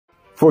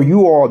For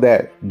you all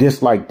that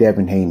dislike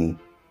Devin Haney,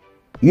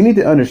 you need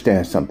to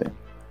understand something.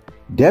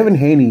 Devin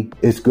Haney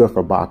is good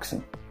for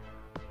boxing.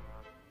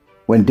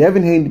 When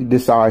Devin Haney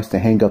decides to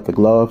hang up the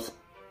gloves,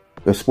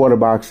 the sport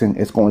of boxing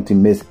is going to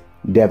miss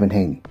Devin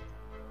Haney.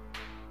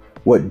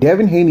 What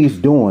Devin Haney is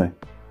doing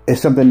is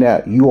something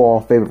that you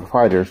all favorite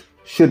fighters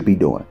should be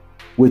doing,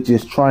 which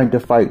is trying to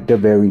fight the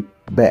very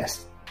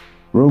best.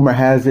 Rumor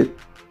has it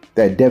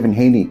that Devin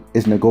Haney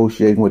is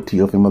negotiating with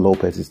Teofimo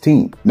Lopez's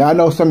team. Now, I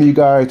know some of you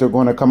guys are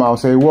going to come out and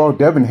say, well,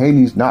 Devin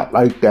Haney's not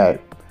like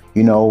that.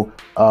 You know,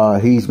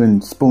 he's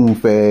been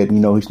spoon-fed. You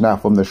know, he's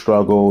not from the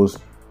struggles,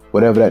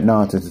 whatever that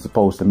nonsense is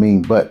supposed to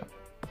mean. But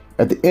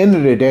at the end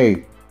of the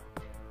day,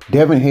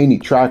 Devin Haney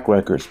track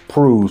records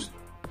proves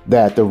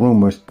that the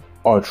rumors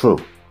are true.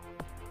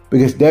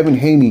 Because Devin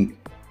Haney,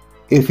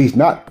 if he's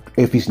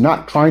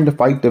not trying to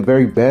fight the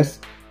very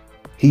best,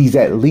 he's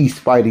at least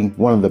fighting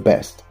one of the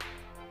best.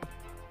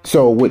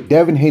 So with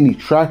Devin Haney's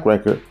track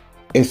record,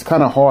 it's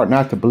kind of hard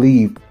not to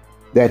believe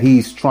that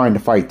he's trying to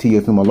fight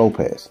Teofimo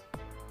Lopez.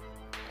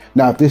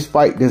 Now, if this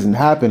fight doesn't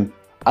happen,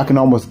 I can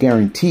almost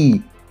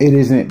guarantee it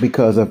isn't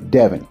because of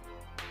Devin.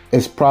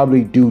 It's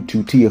probably due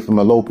to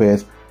Teofimo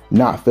Lopez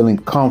not feeling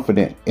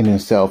confident in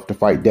himself to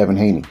fight Devin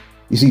Haney.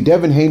 You see,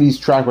 Devin Haney's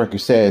track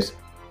record says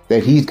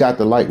that he's got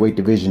the lightweight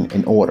division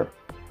in order.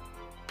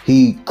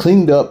 He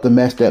cleaned up the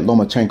mess that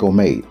Lomachenko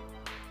made.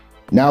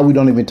 Now we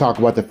don't even talk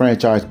about the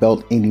franchise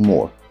belt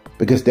anymore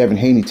because Devin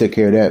Haney took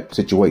care of that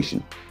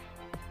situation.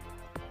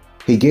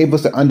 He gave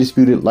us an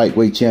undisputed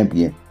lightweight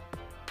champion,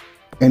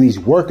 and he's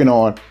working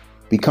on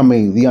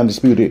becoming the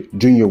undisputed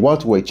junior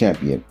welterweight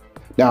champion.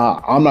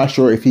 Now, I'm not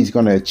sure if he's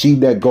going to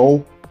achieve that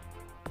goal,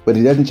 but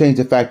it doesn't change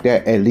the fact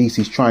that at least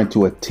he's trying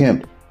to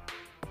attempt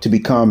to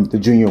become the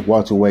junior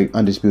welterweight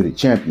undisputed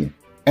champion.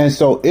 And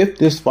so if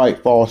this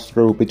fight falls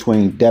through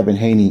between Devin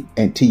Haney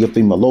and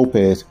Teofimo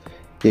Lopez,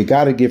 you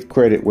got to give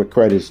credit where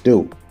credit's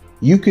due.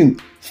 You can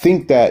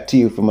think that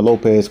Teofimo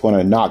Lopez is going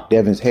to knock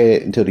Devin's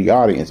head into the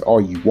audience all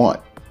you want,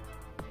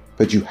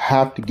 but you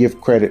have to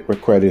give credit where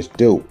credit's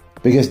due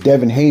because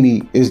Devin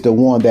Haney is the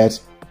one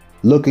that's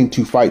looking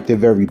to fight the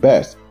very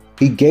best.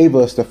 He gave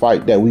us the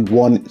fight that we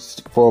wanted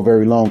for a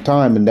very long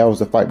time, and that was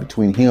the fight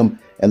between him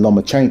and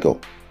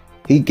Lomachenko.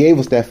 He gave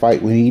us that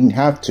fight when he didn't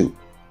have to,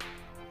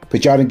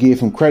 but y'all didn't give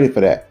him credit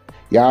for that.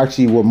 Y'all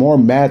actually were more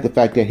mad at the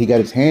fact that he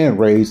got his hand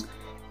raised,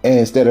 and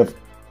instead of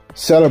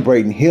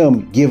celebrating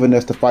him giving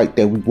us the fight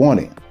that we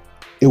wanted.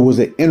 It was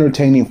an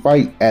entertaining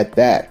fight at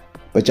that,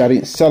 but y'all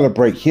didn't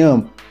celebrate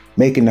him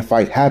making the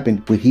fight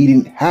happen when he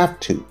didn't have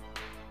to.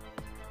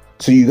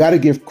 So you got to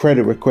give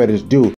credit where credit's due.